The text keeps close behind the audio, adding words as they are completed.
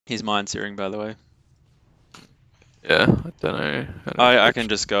He's mind searing, by the way. Yeah, I don't know. I can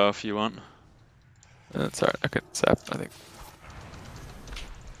just go if you want. That's alright, I can zap, I think.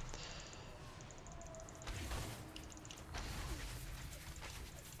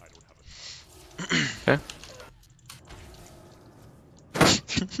 Okay.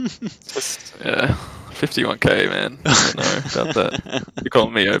 Just, yeah, 51k, man. I don't know about that. You're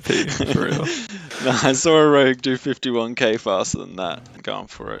calling me OP, for real. No, I saw a rogue do 51k faster than that. I'm going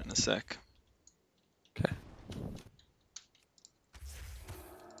for it in a sec. Okay.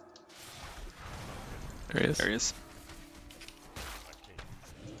 There he is. There he is.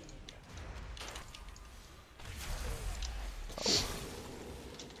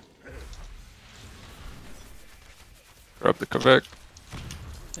 Grab the convert.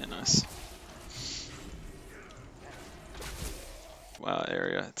 Yeah, nice. Wow,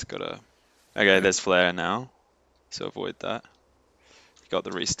 area. It's got a. Okay, there's flare now, so avoid that. Got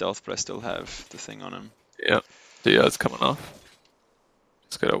the re-stealth, but I still have the thing on him. Yep. DR's coming off.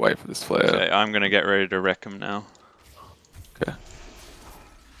 Just gotta wait for this flare. Okay, I'm gonna get ready to wreck him now. Okay.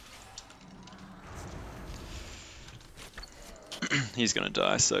 He's gonna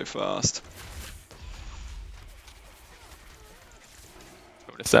die so fast.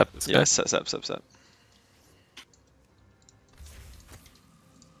 I'm gonna zap this guy. Yeah, zap.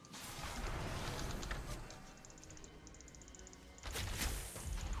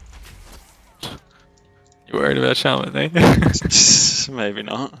 You worried about Shaman, eh? Maybe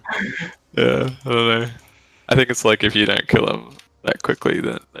not. Yeah, I don't know. I think it's like if you don't kill them that quickly,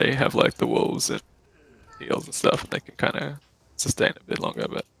 then they have like the wolves and heals and stuff, and they can kind of sustain a bit longer.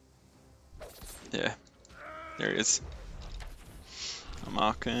 But Yeah, there he is. I'll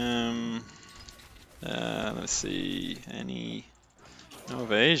mark him. Let's see, no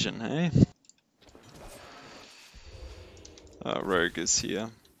evasion, hey? Rogue is here.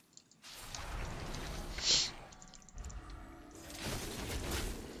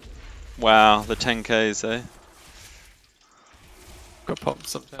 Wow, the 10Ks, eh? got pop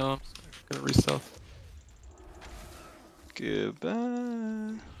some down. Gonna restuff.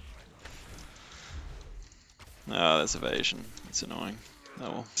 Goodbye. Oh, there's evasion. It's annoying.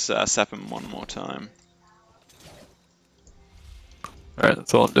 Oh, well. Sap him one more time. Alright,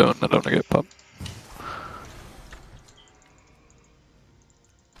 that's all I'm doing. I don't want to get popped.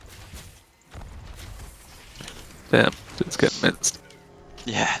 Damn, just getting minced.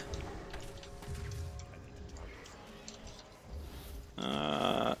 Yeah.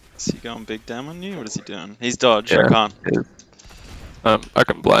 Is he going big damn on you? What is he doing? He's dodge. Yeah, I can't. I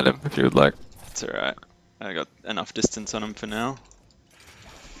can blind him if you would like. It's alright. I got enough distance on him for now.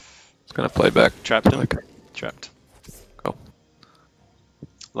 Just gonna play back. Trapped him. Okay. Trapped. Cool.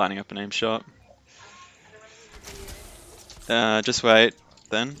 Lining up an aim shot. Just wait,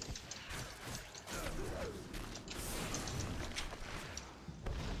 then.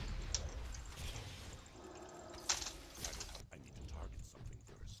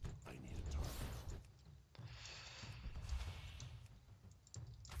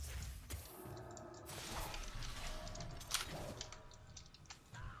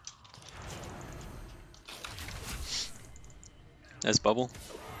 There's bubble.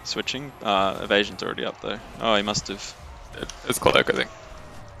 Switching. Evasion's already up though. Oh, he must have. It's cloak, I think.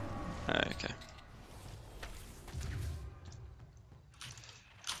 Okay.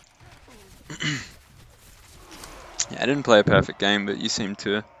 Yeah, I didn't play a perfect game, but you seemed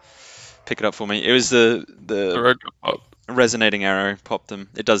to pick it up for me. It was the rogue got popped. resonating arrow popped him.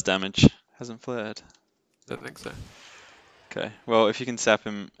 It does damage. Hasn't flared. I think so. Okay. Well, if you can sap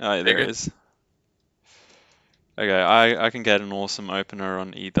him. Oh, yeah, there it is. Okay, I can get an awesome opener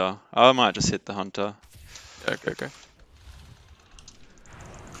on either. I might just hit the hunter. Yeah, okay.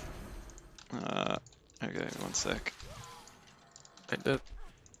 Okay, one sec. I did.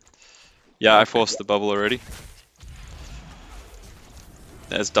 Yeah, I forced the bubble already.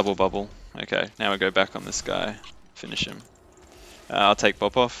 There's double bubble. Okay, now we go back on this guy. Finish him. I'll take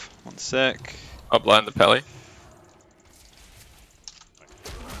Bop off. One sec. I'll blind the pally.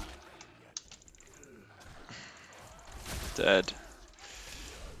 Dead.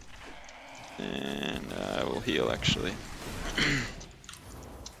 And we'll heal actually.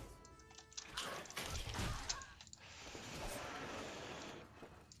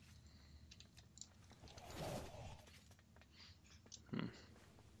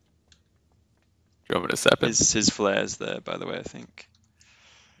 Do you want me to sap it? His flare's there, by the way, I think.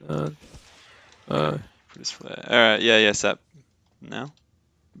 Put his flare. Alright, yeah, sap. Now?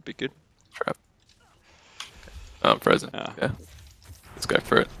 Would be good. Trap. Oh, I'm frozen. Ah. Yeah. Let's go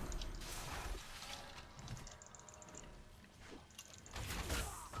for it.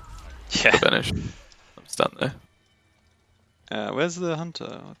 Yeah. Vanish. I'm stunned there. Where's the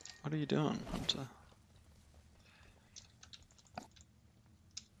hunter? What are you doing, hunter?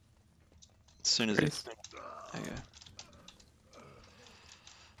 As soon as he... Grace. There you go.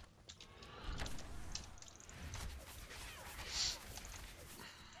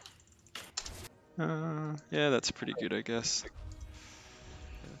 Yeah, that's pretty good, I guess.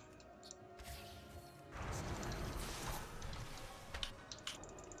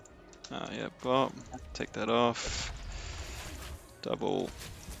 Oh, yeah, bomb. Take that off. Double.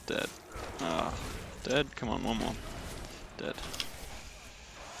 Dead. Ah, dead? Come on, one more. Dead.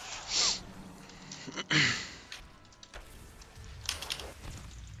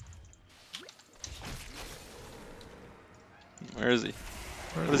 Where is he?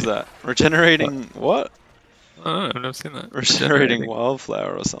 What is that? Regenerating what? Oh, I've never seen that. Regenerating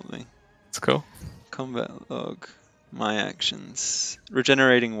wildflower or something. It's cool. Combat log. My actions.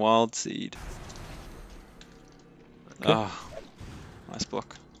 Regenerating wild seed. Okay. Ah, nice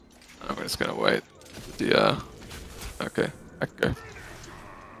block. I'm just gonna wait. Yeah. Okay. I can go.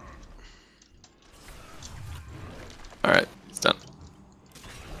 Alright, it's done.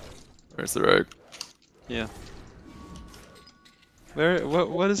 Where's the rogue? Yeah.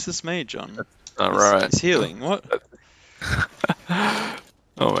 What is this mage on? Alright. He's healing. What? Oh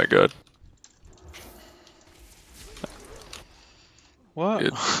my god. What?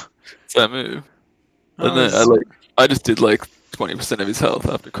 Good. It's that move. Oh, And then I just did like 20% of his health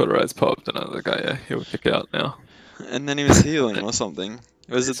after Cauterize popped, and I was like, oh yeah, he'll kick out now. and then he was healing or something.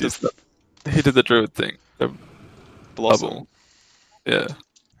 Was it the He did the druid thing. The blossom? bubble. Yeah.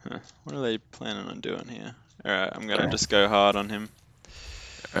 Huh. What are they planning on doing here? Alright, I'm gonna just go hard on him.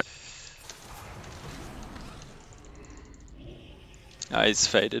 Alright. Ah, he's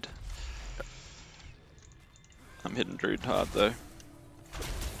faded. I'm hitting Druid hard though.